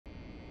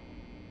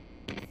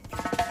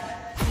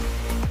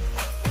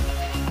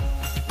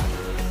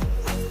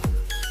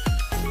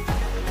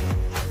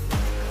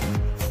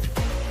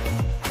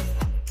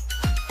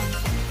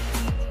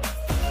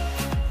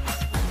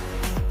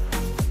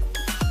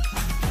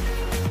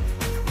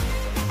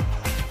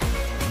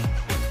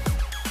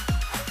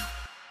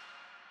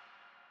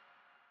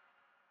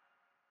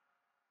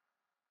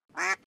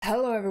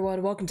Hello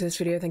everyone, welcome to this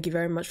video. Thank you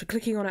very much for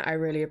clicking on it. I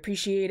really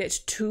appreciate it.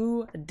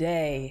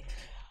 Today,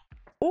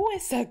 oh,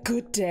 it's a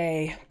good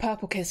day.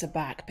 Perplkiss are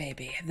back,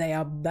 baby. They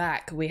are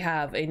back. We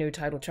have a new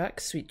title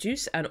track, Sweet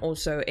Juice, and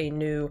also a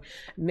new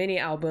mini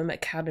album,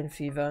 Cabin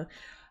Fever.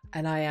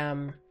 And I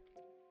am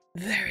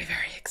very,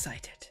 very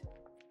excited.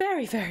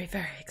 Very, very,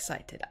 very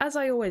excited. As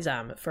I always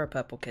am for a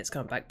Perplkiss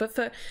comeback. But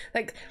for,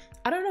 like,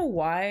 I don't know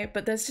why,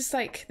 but there's just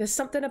like, there's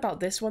something about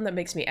this one that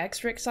makes me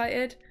extra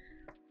excited.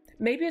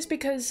 Maybe it's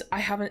because I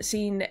haven't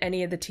seen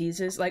any of the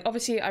teasers. Like,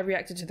 obviously I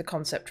reacted to the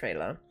concept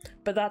trailer,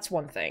 but that's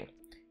one thing.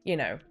 You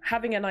know,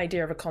 having an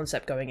idea of a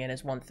concept going in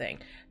is one thing.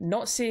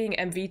 Not seeing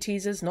MV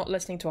teasers, not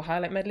listening to a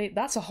highlight medley,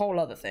 that's a whole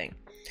other thing.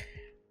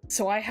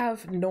 So I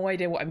have no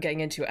idea what I'm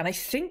getting into, and I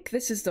think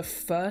this is the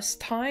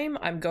first time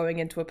I'm going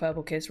into a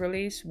Perplkiss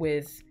release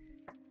with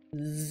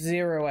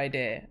zero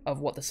idea of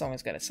what the song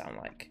is going to sound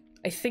like.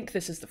 I think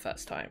this is the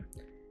first time.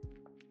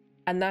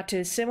 And that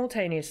is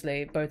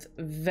simultaneously both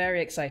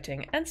very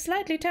exciting and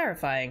slightly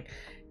terrifying,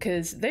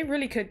 because they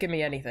really could give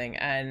me anything,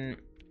 and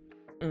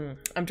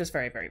I'm just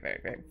very, very, very,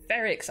 very,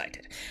 very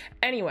excited.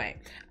 Anyway,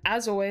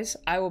 as always,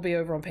 I will be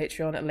over on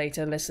Patreon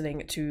later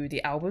listening to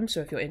the album,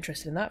 so if you're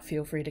interested in that,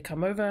 feel free to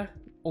come over.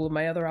 All of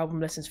my other album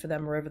listens for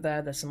them are over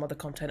there. There's some other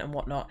content and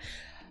whatnot.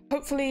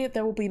 Hopefully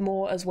there will be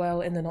more as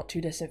well in the not too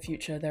distant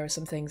future. There are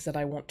some things that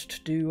I want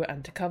to do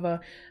and to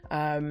cover,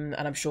 and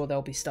I'm sure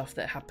there'll be stuff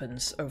that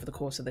happens over the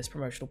course of this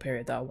promotional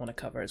period that I want to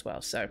cover as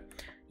well. So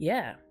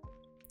yeah,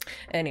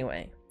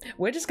 anyway,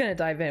 we're just gonna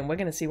dive in. We're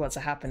gonna see what's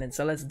happening,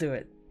 so let's do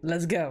it.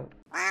 Let's go.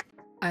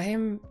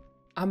 I'm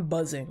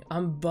buzzing.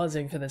 I'm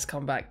buzzing for this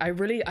comeback. I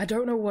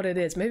don't know what it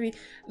is. Maybe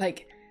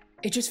like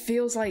it just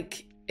feels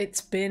like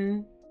it's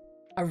been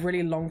a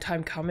really long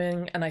time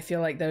coming, and I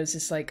feel like there's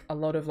just like a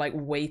lot of like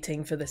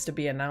waiting for this to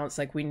be announced.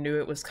 Like we knew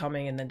it was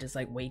coming, and then just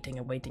like waiting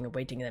and waiting and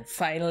waiting, and then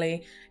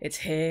finally it's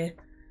here.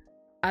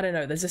 I don't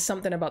know, there's just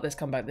something about this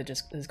comeback that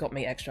just has got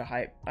me extra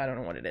hype. I don't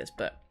know what it is,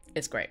 but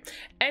it's great.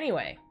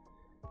 Anyway,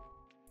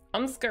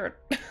 I'm scared.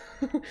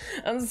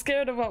 I'm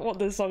scared about what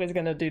this song is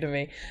gonna do to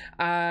me.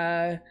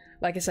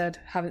 Like I said,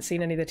 haven't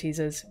seen any of the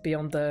teasers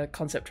beyond the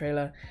concept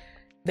trailer.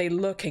 They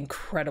look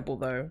incredible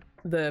though.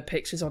 The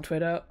pictures on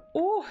Twitter,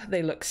 oh,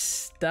 they look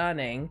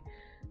stunning.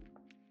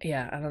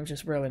 Yeah, and I'm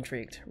just real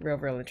intrigued.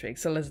 Real intrigued.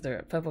 So let's do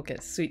it.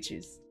 Perplkiss, Sweet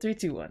Juice. 3,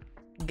 2, 1,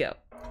 go.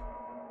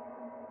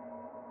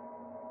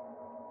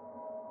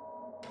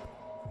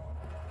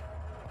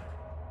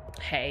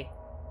 Hey.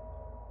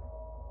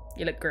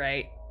 You look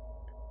great.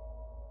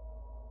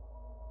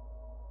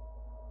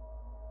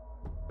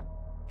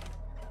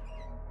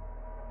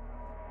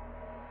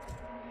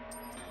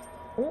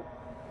 Oh.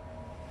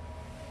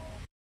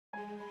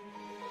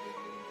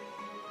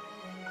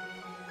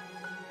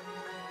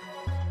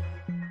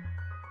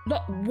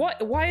 Look,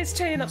 what? Why is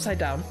Chain upside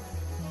down?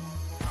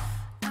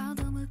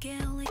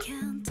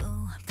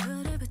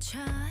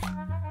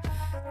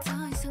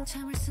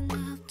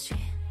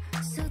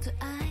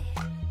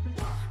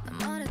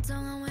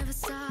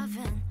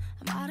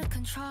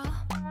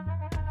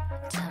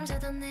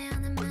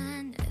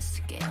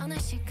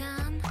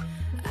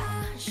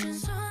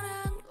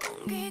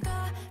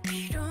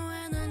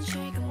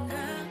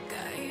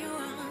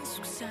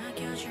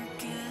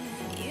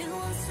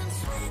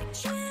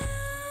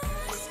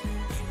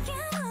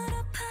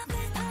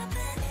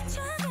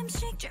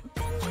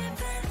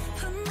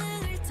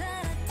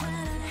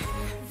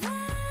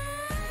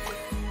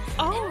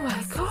 Oh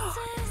my god.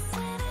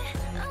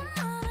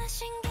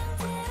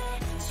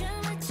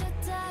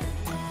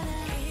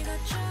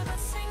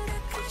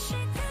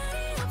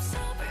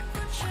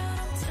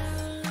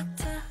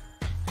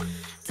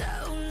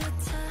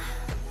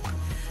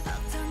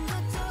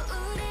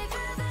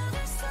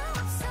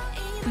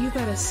 You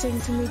better sing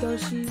to me,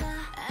 Doshi.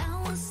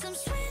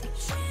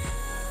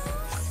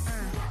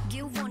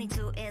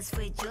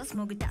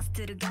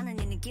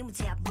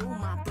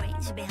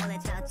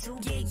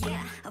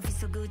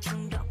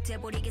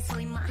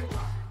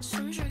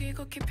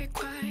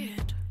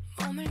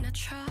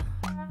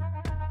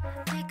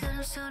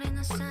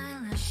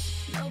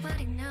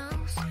 Nobody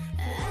knows.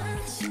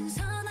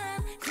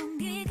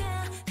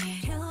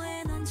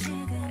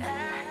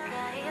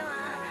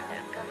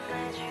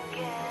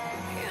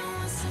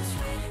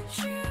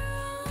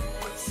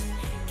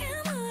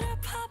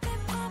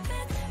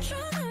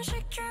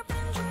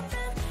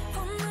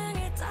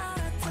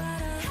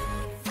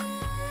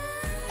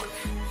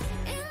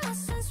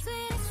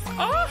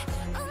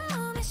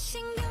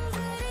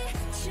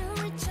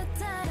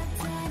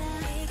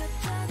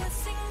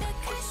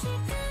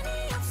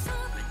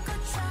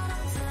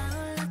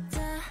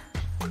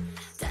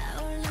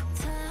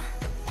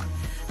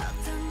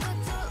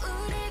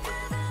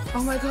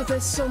 Oh my god,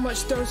 there's so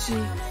much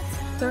Doshi.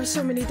 There are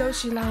so many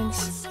Doshi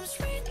lines.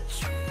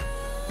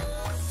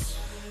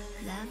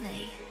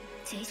 Lovely,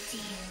 tasty,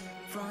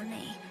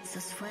 funny, so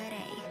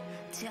sweaty.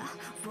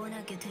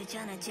 원하게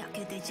되잖아,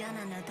 잡게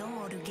되잖아, 나도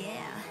모르게.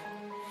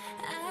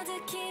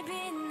 아득히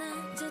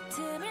빛난 저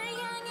틈을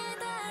향해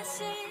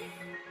다시.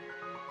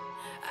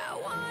 I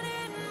want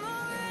it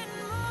more and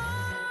more.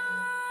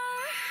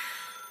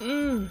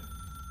 Oh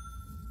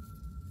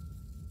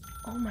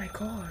my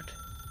god.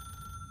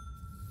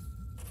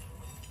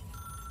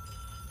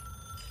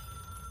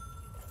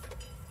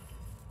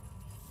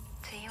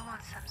 Do you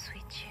want some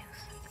sweet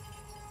juice?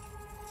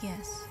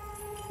 Yes.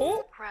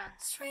 Oh. Run.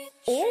 Sweet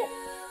Oh.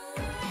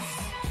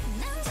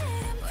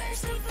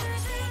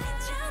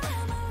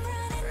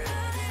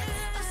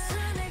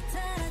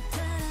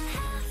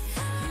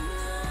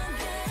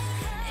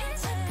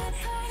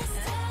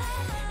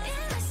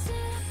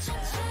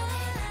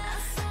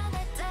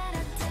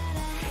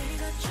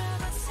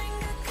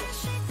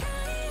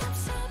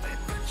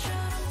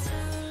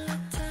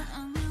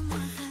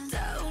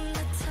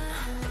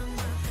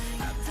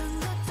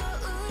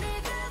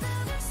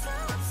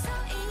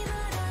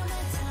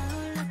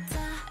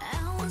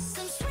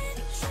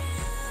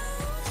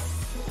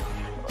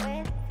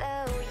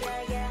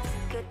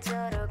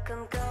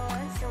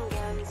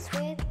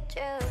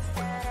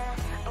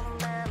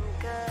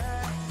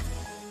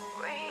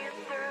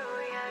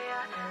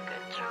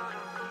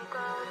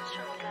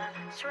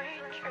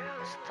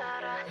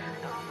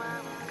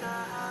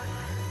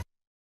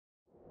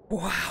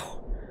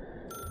 Wow.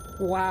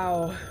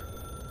 Wow.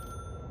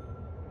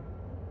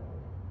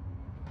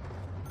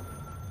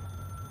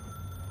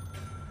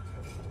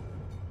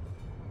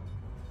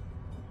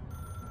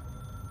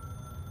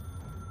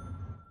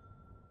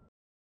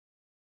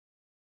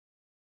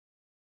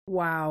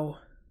 Wow.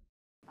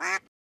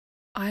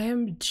 I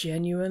am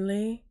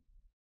genuinely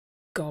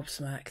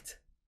gobsmacked.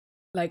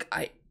 Like,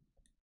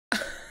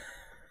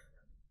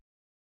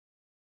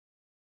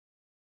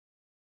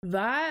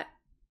 that,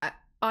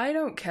 I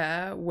don't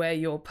care where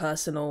your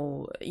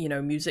personal,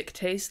 music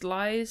taste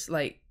lies.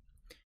 Like,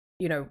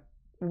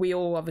 we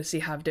all obviously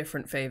have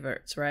different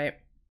favorites, right?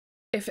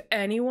 If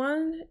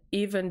anyone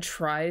even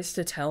tries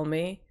to tell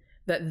me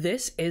that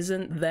this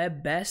isn't their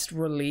best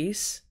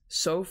release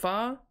so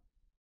far,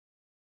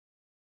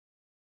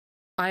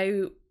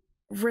 I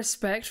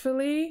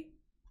respectfully,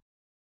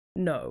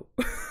 no.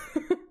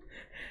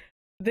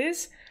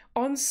 This,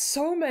 on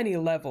so many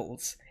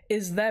levels,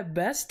 is their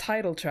best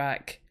title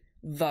track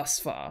thus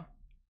far.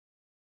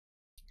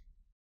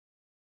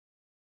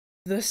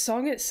 The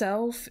song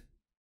itself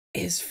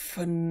is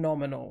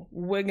phenomenal.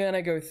 We're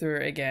gonna go through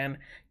it again,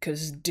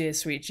 because dear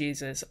sweet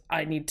Jesus,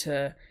 I need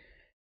to.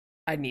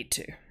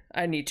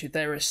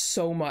 There is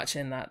so much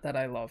in that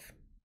I love.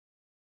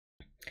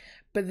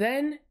 But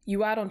then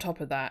you add on top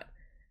of that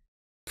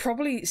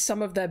probably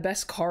some of their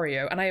best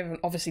choreo, and I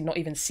haven't obviously not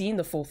even seen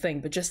the full thing,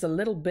 but just the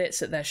little bits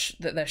that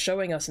they're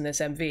showing us in this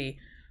MV,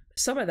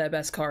 some of their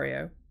best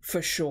choreo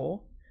for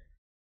sure.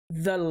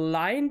 The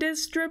line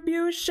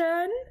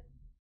distribution,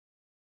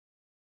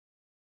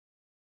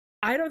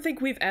 I don't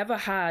think we've ever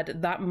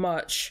had that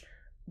much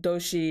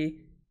Doshi,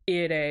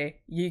 Ire,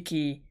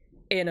 Yuki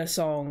in a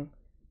song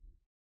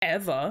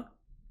ever.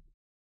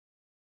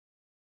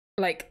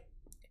 Like,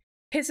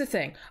 here's the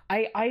thing,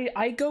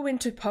 I go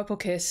into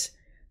Purple-Kiss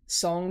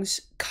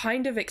songs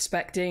kind of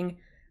expecting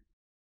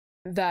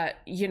that,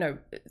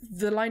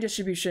 the line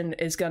distribution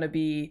is gonna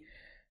be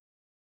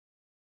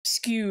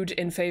skewed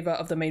in favor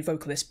of the main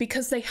vocalist,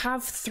 because they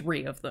have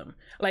 3 of them.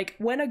 Like,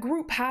 when a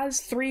group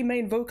has 3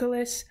 main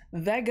vocalists,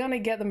 they're gonna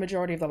get the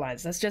majority of the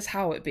lines. That's just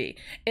how it be.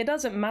 It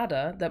doesn't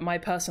matter that my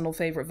personal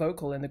favorite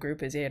vocal in the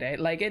group is Ire.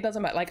 Like, it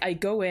doesn't matter. Like, I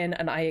go in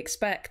and I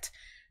expect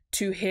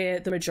to hear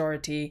the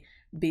majority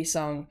be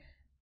sung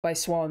by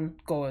Swan,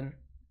 Goen,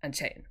 and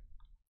Chain.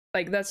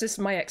 Like, that's just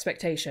my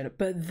expectation.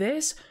 But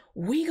this,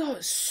 we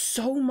got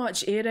so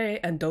much Ire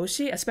and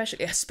Doshi,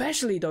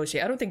 especially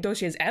Doshi. I don't think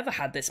Doshi has ever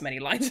had this many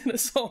lines in a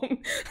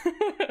song.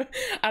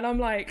 And I'm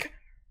like,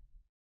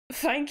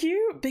 thank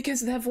you,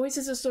 because their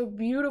voices are so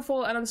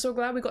beautiful, and I'm so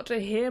glad we got to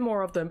hear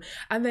more of them.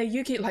 And their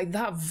Yuki, like,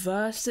 that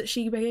verse that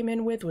she came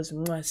in with was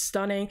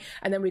stunning.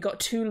 And then we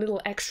got 2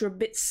 little extra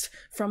bits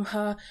from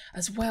her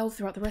as well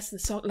throughout the rest of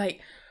the song.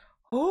 Like,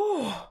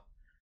 oh,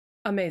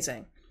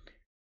 amazing.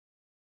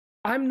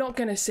 I'm not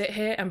gonna sit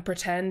here and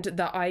pretend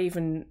that I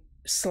even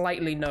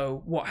slightly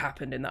know what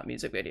happened in that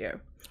music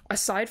video.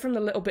 Aside from the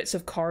little bits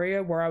of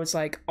choreo where I was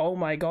like, oh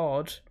my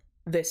god,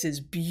 this is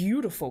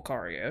beautiful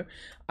choreo.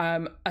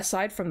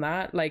 Aside from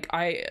that, like,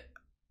 I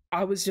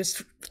was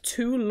just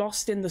too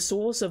lost in the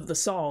source of the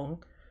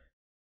song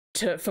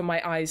for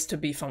my eyes to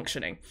be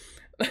functioning.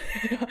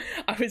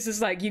 I was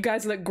just like, you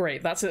guys look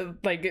great.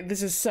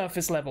 This is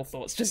surface level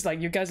thoughts. Just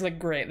like, you guys look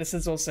great. This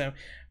is awesome.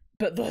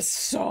 But the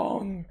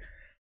song,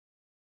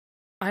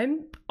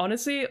 I'm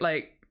honestly,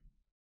 like,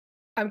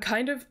 I'm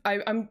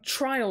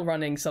trial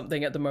running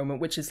something at the moment,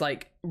 which is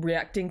like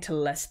reacting to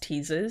less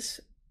teasers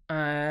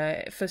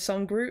for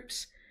some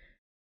groups.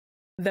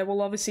 There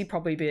will obviously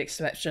probably be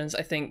exceptions.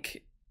 I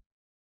think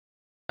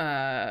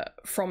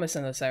Fromis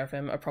and the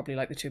Seraphim are probably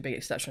like the 2 big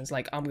exceptions.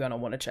 Like, I'm gonna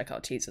want to check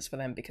out teasers for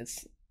them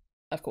because,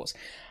 of course.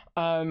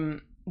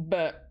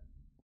 But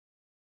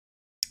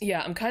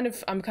yeah, I'm kind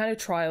of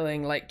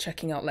trialing, like,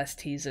 checking out less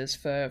teasers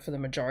for the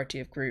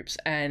majority of groups,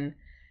 and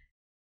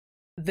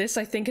this,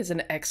 I think, is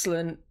an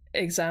excellent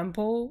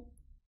example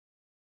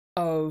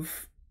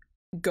of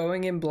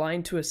going in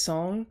blind to a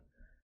song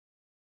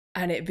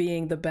and it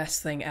being the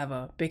best thing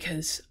ever,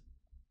 because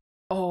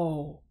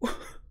oh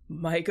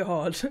my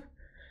god,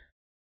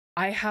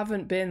 I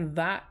haven't been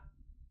that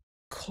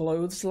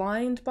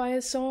clotheslined by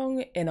a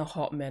song in a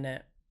hot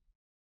minute.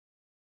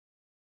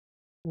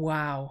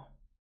 Wow,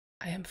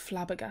 I am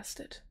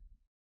flabbergasted.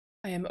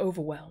 I am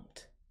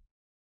overwhelmed,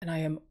 and I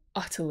am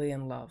utterly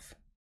in love.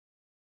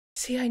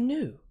 See, I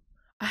knew.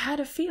 I had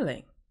a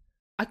feeling.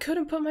 I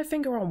couldn't put my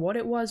finger on what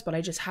it was, but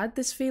I just had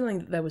this feeling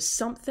that there was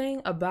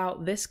something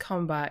about this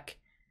comeback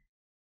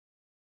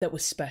that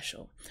was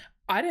special.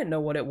 I didn't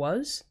know what it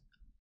was.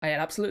 I had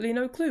absolutely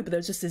no clue, but there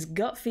was just this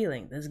gut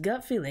feeling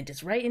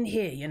just right in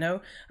here, you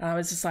know? And I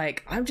was just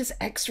like, I'm just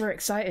extra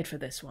excited for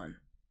this one.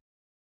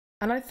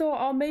 And I thought,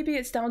 oh, maybe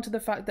it's down to the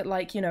fact that,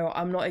 like, you know,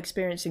 I'm not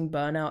experiencing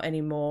burnout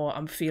anymore.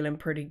 I'm feeling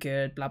pretty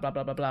good, blah, blah,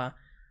 blah, blah, blah.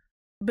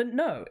 But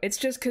no, it's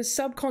just because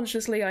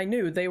subconsciously I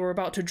knew they were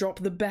about to drop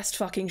the best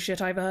fucking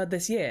shit I've heard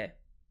this year.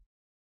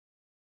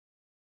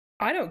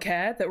 I don't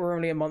care that we're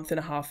only a month and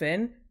a half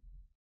in.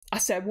 I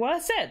said what I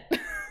said.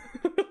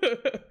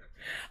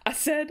 I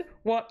said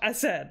what I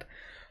said.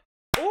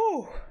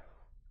 Oh!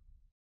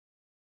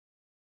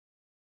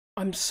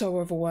 I'm so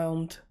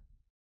overwhelmed.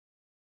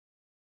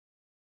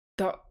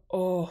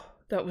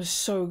 That was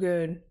so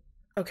good.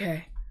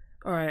 Okay,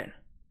 alright.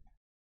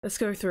 Let's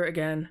go through it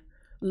again.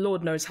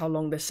 Lord knows how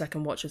long this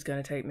second watch is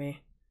going to take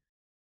me.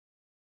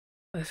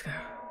 Let's go.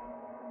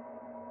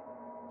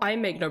 I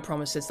make no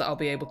promises that I'll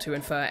be able to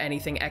infer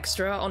anything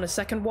extra on a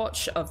second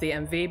watch of the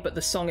MV, but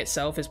the song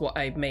itself is what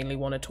I mainly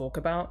want to talk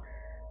about.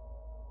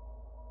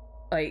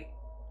 Like,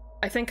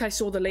 I think I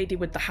saw the lady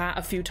with the hat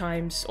a few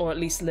times, or at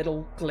least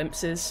little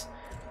glimpses.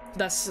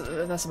 That's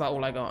about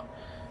all I got.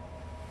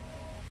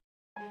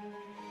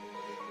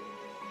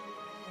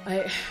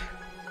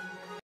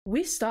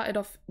 We started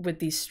off with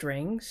these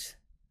strings,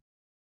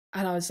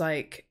 and I was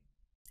like,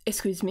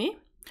 excuse me?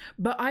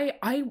 But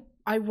I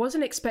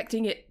wasn't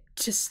expecting it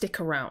to stick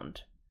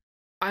around.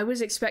 I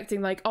was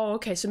expecting like, oh,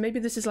 okay, so maybe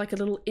this is like a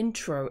little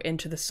intro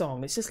into the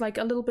song. It's just like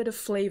a little bit of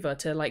flavor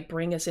to like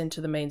bring us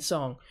into the main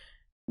song.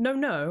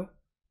 No.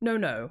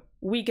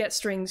 We get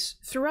strings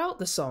throughout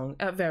the song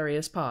at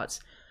various parts.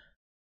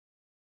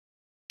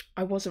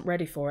 I wasn't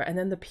ready for it. And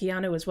then the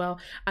piano as well.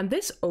 And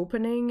this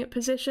opening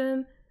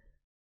position,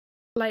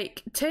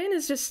 like, Tin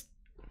is just...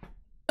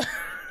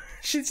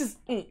 she's just...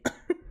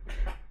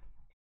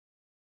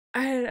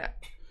 I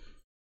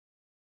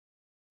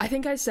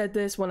think I said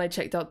this when I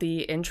checked out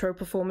the intro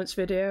performance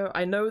video.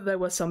 I know there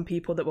were some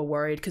people that were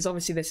worried, because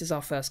obviously this is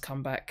our first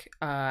comeback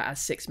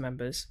as 6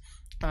 members.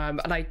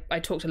 And I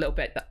talked a little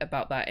bit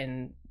about that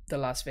in the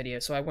last video,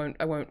 so I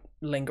won't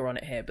linger on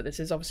it here, but this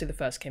is obviously the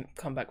first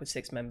comeback with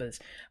 6 members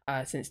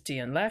since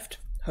Dion left.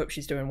 Hope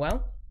she's doing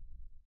well.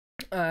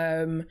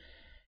 And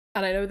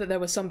I know that there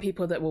were some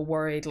people that were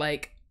worried,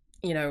 like,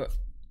 you know,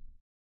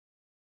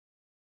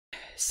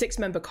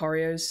 6-member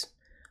choreos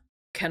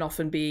can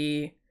often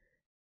be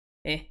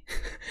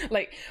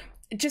like,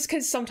 just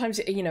because sometimes,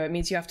 you know, it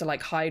means you have to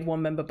like hide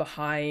one member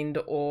behind,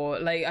 or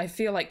like, I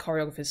feel like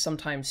choreographers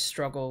sometimes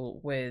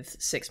struggle with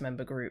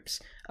 6-member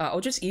groups,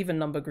 or just even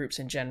number groups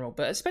in general,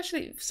 but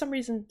especially for some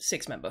reason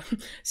 6-member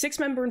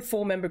 6-member and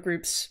 4-member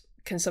groups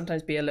can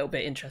sometimes be a little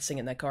bit interesting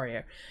in their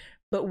choreo.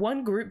 But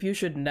one group you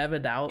should never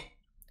doubt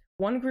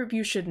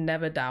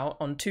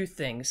on 2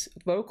 things: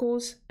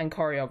 vocals and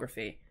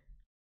choreography.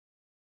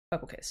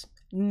 Perplkiss.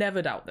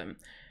 Never doubt them,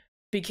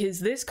 because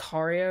this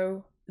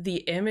choreo, the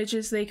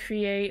images they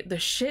create, the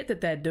shit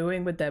that they're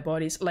doing with their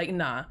bodies, like,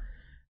 nah.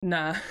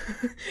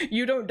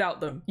 You don't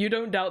doubt them. You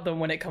don't doubt them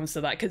when it comes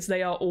to that, because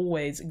they are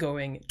always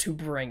going to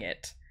bring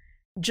it.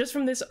 Just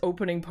from this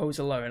opening pose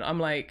alone, I'm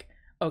like,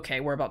 okay,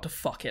 we're about to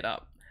fuck it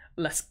up.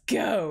 Let's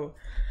go.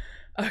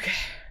 Okay.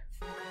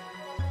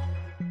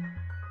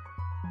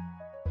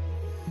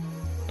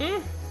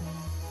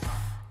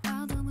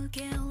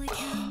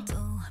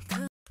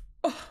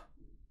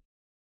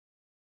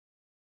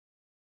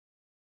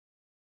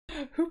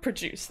 Who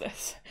produced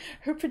this?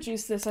 Who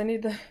produced this? I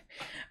need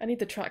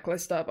the track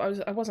list up.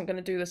 I wasn't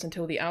gonna do this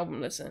until the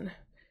album listen,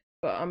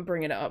 but I'm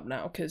bringing it up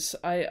now because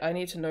I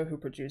need to know who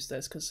produced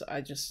this, because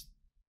I just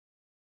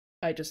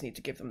need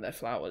to give them their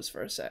flowers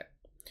for a sec.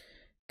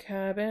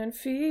 Cabin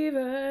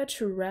Fever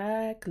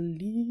track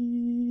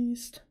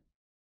list.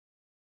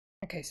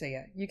 Okay, so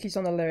yeah, Yuki's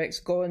on the lyrics,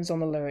 Gordon's on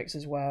the lyrics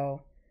as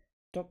well.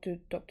 Dr.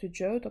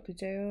 Joe,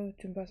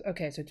 Jumbas.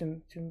 Okay, so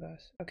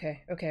Jumbas.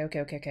 Okay.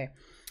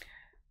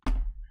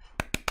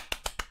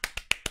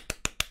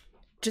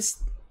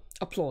 Just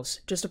applause.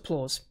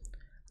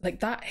 Like,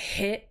 that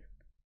hit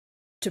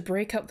to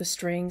break up the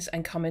strings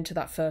and come into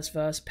that first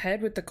verse,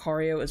 paired with the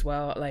choreo as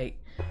well, like,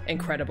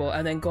 incredible.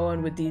 And then go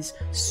on with these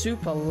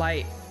super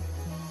light...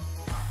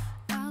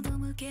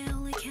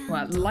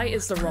 Well, light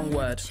is the wrong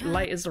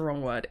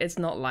word. It's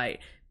not light,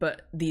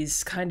 but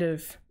these kind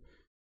of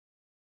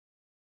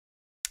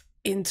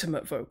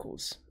intimate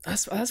vocals.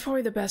 That's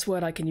probably the best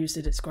word I can use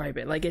to describe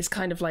it. Like, it's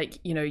kind of like,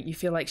 you know, you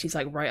feel like she's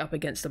like right up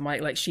against the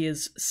mic, like she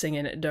is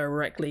singing it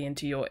directly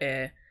into your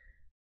ear.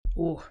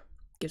 Ooh,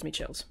 gives me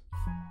chills.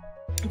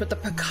 But the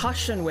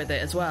percussion with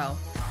it as well.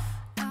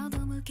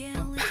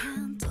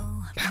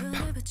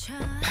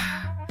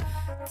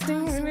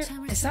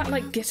 Is that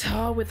like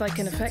guitar with like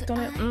an effect on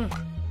it?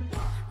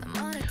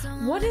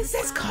 What is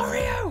this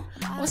choreo?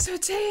 What's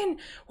routine?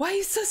 Why are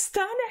you so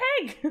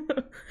stunning?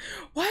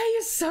 Why are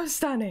you so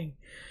stunning?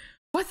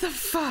 What the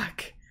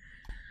fuck?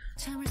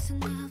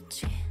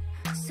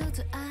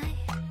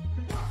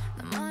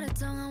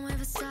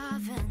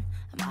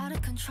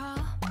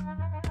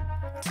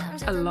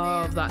 I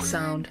love that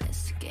sound.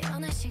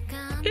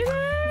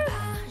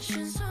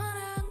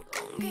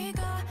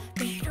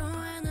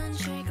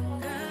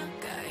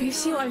 You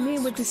see what I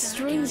mean with the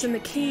strings and the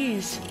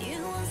keys?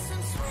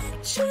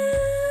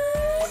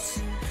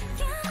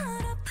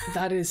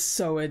 That is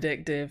so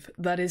addictive.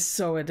 That is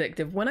so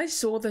addictive. When I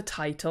saw the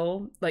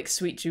title, like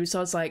Sweet Juice, I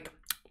was like,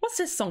 what's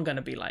this song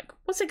gonna be like?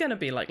 What's it gonna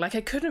be like? Like,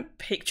 I couldn't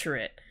picture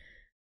it.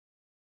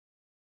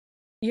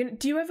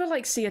 Do you ever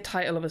like see a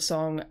title of a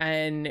song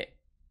and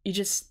you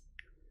just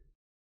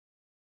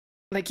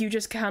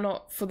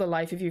cannot for the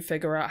life of you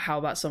figure out how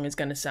that song is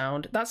gonna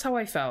sound? That's how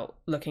I felt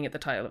looking at the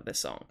title of this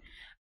song.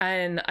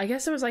 And I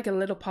guess there was like a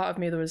little part of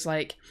me that was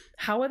like,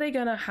 how are they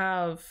gonna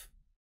have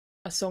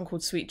a song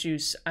called Sweet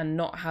Juice and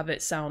not have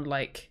it sound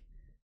like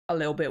a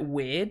little bit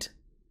weird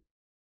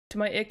to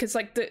my ear? Because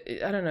like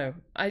I don't know,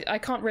 I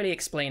can't really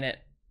explain it.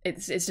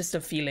 It's just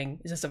a feeling,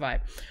 it's just a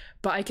vibe.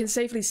 But I can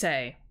safely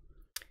say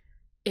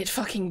it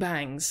fucking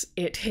bangs.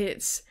 It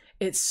hits.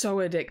 It's so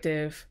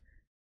addictive.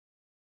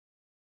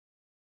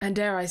 And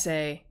dare I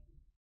say,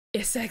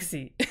 it's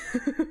sexy.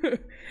 A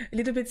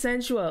little bit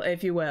sensual,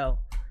 if you will.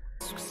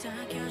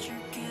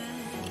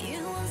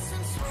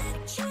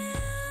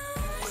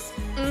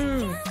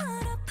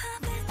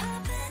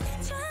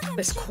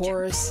 This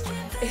chorus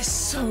is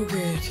so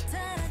good.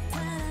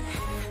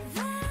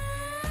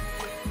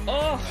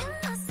 Oh!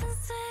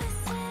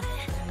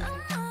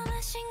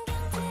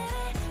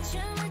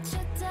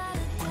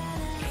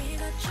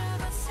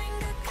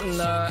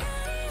 No.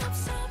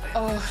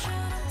 Oh.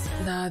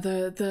 Nah,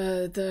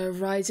 the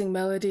rising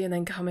melody and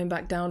then coming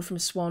back down from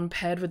Swan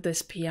paired with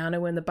this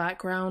piano in the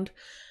background.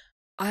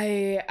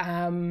 I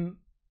am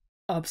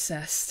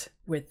obsessed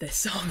with this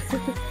song.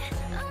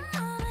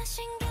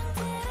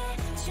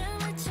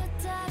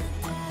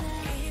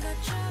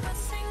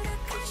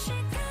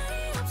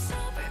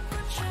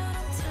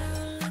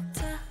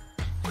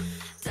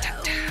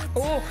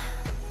 Oh.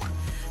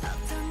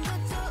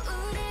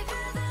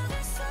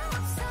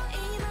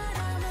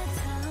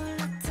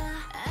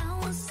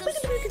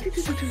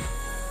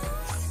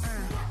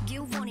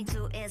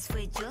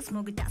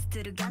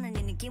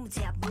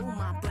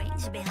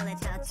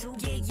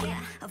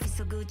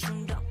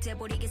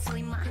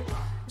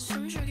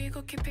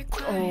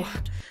 Oh,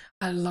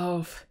 I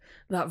love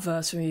that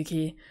verse from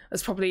Yuki.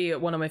 That's probably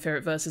one of my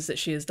favorite verses that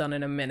she has done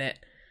in a minute.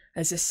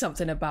 There's just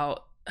something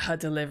about her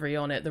delivery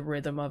on it, the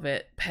rhythm of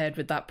it, paired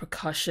with that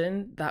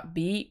percussion, that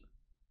beat.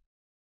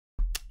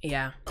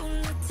 Yeah.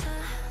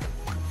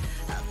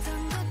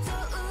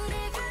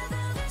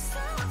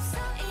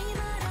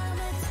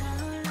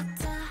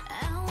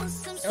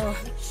 Oh,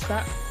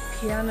 that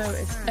piano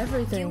is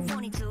everything. And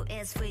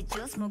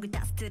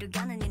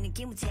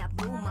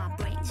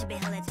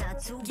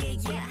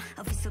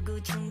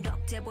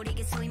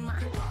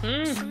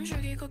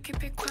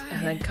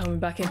then coming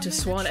back into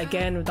Swan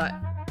again with that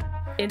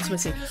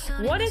intimacy.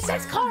 What is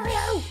this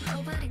choreo?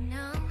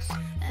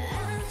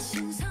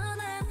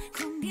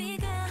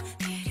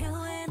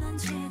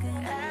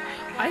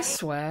 I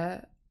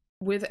swear,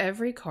 with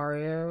every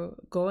choreo,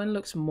 Goen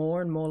looks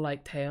more and more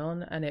like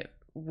Taeyeon, and it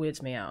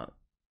weirds me out.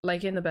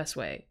 Like, in the best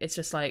way. It's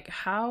just like,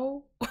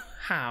 how?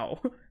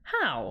 How?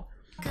 How?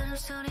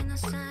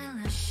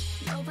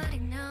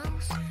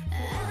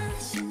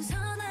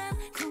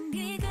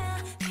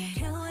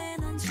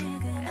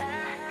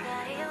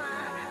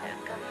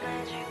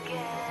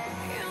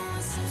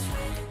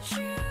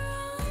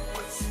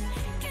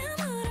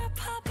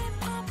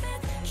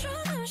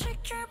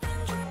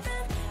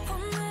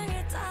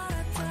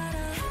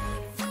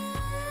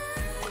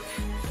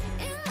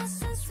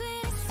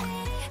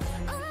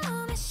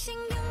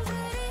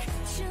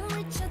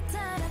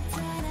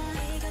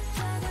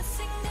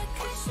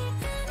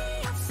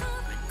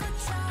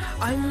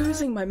 I'm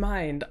losing my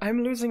mind.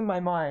 I'm losing my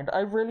mind. I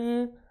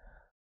really...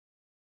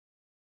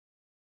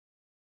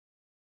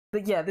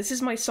 But yeah, this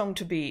is my song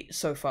to beat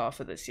so far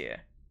for this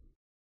year.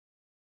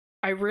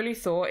 I really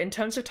thought, in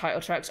terms of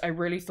title tracks, I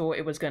really thought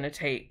it was going to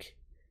take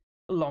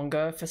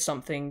longer for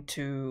something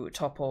to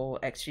topple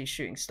XG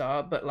Shooting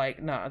Star, but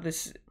like, nah,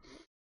 this...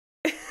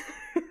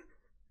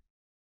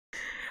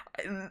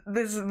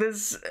 this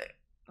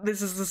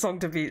is the song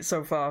to beat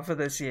so far for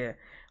this year.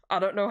 I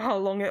don't know how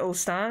long it'll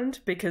stand,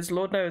 because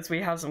Lord knows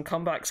we have some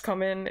comebacks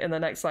coming in the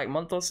next like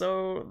month or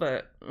so.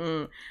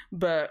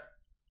 But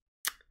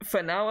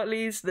for now, at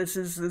least, this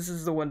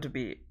is the one to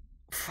beat.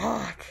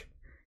 Fuck,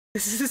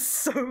 this is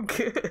so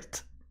good.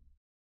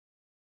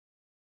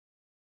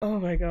 Oh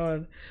my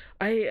god,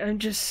 I'm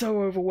just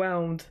so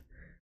overwhelmed.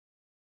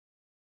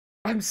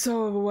 I'm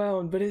so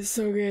overwhelmed, but it's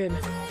so good.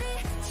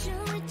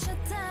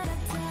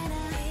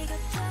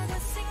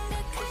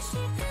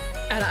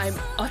 And I'm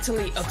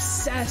utterly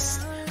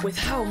obsessed with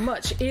how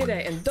much ire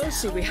and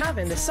dulce we have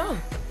in the song.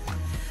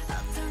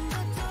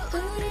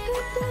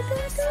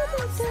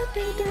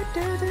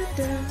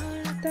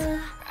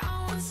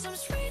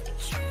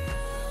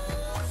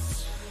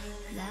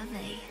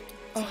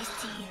 Oh,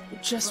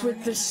 just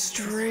with the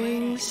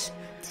strings.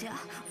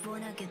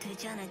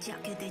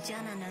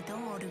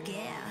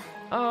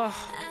 Oh,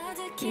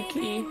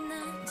 Yuki.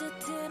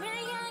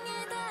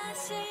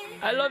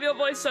 I love your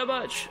voice so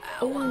much.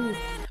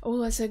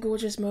 Oh, that's a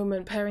gorgeous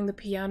moment, pairing the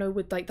piano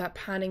with like that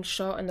panning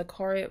shot and the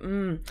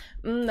choreo.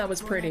 That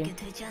was pretty.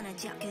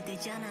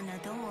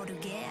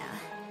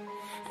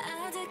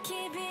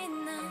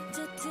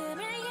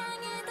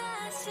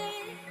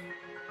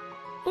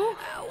 Ooh.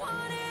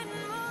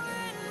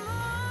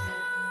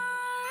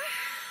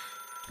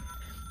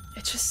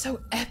 It's just so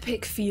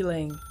epic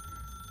feeling.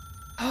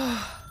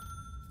 Oh.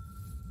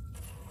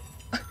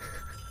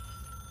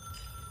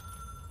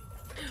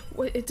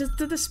 Wait, did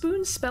the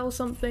spoon spell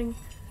something?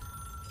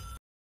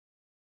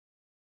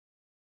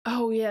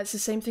 Oh yeah, it's the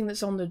same thing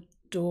that's on the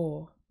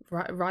door.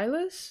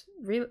 Rylus?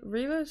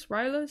 Rylus?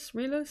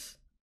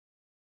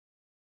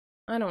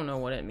 I don't know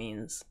what it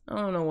means. I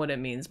don't know what it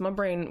means. My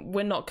brain,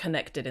 we're not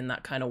connected in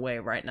that kind of way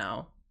right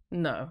now.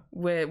 No,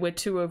 we're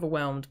too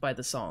overwhelmed by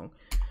the song.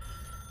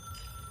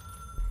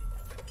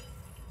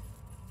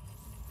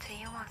 Do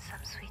you want some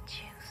sweet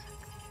juice?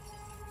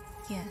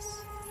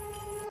 Yes.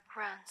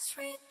 Run.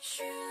 Sweet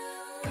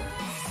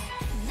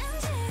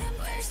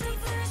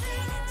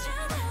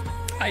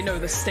I know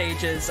the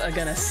stages are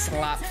gonna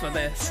slap for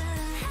this.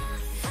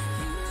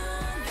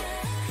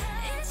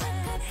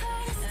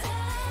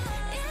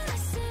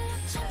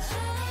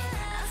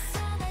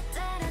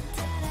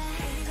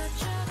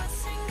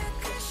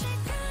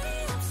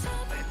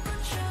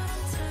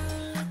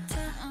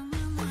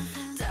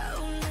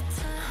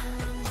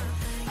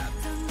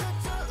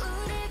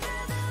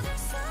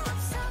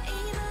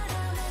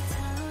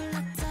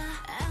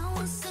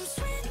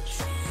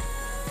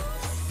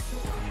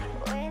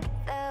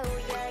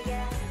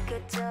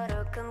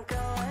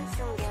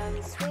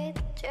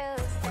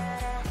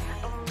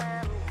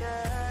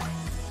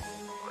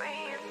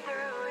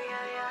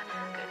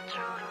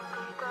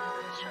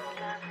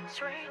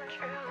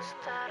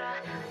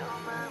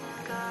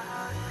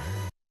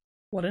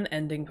 What an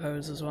ending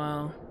pose as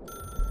well.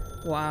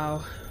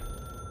 Wow.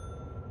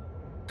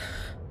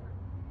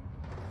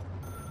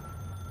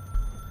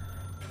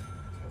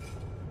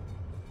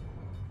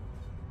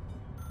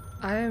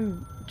 I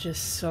am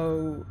just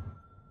so...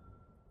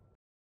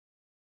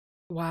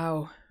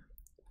 Wow.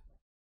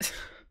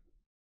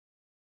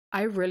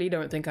 I really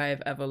don't think I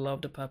have ever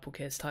loved a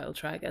Purple-Kiss title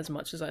track as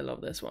much as I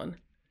love this one.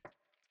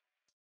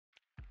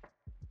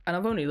 And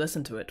I've only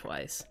listened to it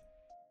twice.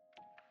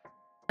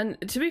 And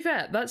to be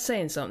fair, that's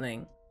saying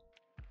something.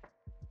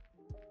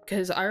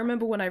 Because I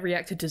remember when I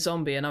reacted to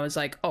Zombie and I was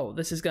like, oh,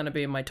 this is going to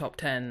be in my top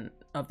 10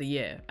 of the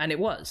year. And it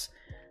was.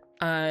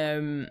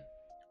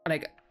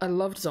 Like, I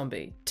loved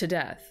Zombie to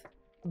death.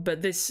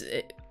 But this,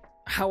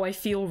 how I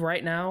feel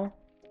right now,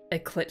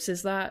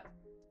 eclipses that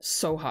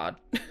so hard.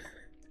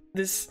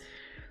 This...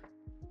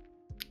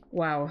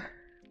 Wow.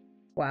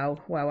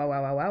 Wow. Wow, wow,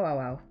 wow, wow, wow, wow,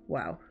 wow,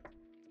 wow.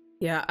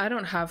 Yeah, I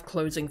don't have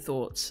closing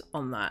thoughts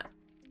on that.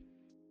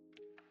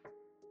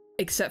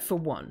 Except for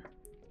one.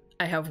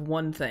 I have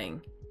one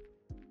thing.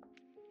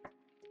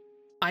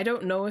 I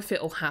don't know if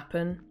it'll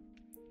happen.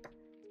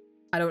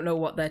 I don't know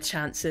what their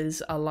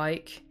chances are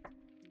like.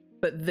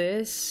 But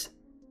this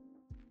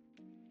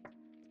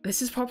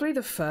is probably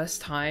the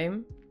first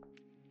time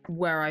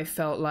where I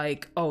felt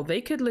like, oh,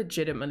 they could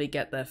legitimately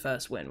get their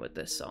first win with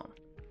this song.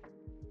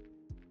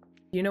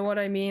 You know what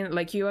I mean?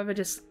 Like, you ever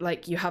just,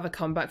 like, you have a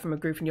comeback from a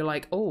group and you're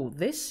like, oh,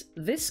 this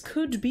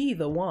could be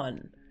the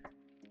one.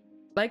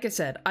 Like I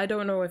said, I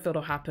don't know if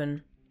it'll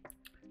happen.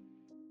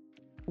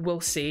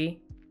 We'll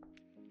see.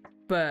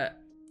 But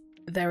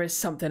there is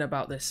something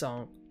about this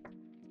song.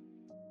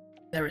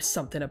 There is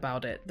something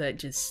about it that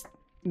just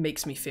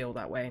makes me feel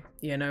that way,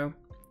 you know?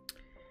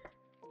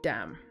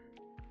 Damn.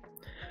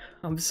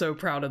 I'm so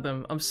proud of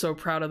them. I'm so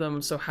proud of them.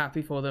 I'm so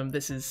happy for them.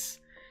 This is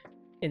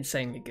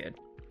insanely good.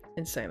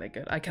 Insanely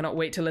good. I cannot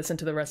wait to listen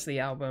to the rest of the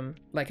album.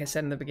 Like I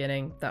said in the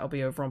beginning, that'll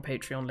be over on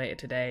Patreon later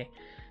today.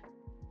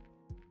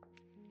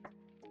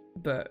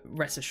 But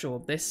rest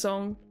assured, this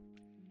song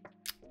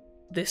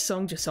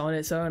just on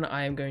its own,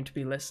 I am going to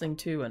be listening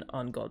to an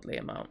ungodly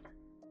amount.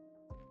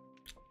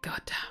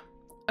 God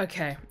damn.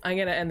 Okay, I'm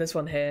gonna end this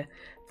one here.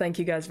 Thank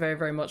you guys very,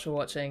 very much for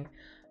watching.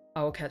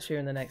 I will catch you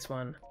in the next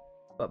one.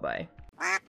 Bye-bye.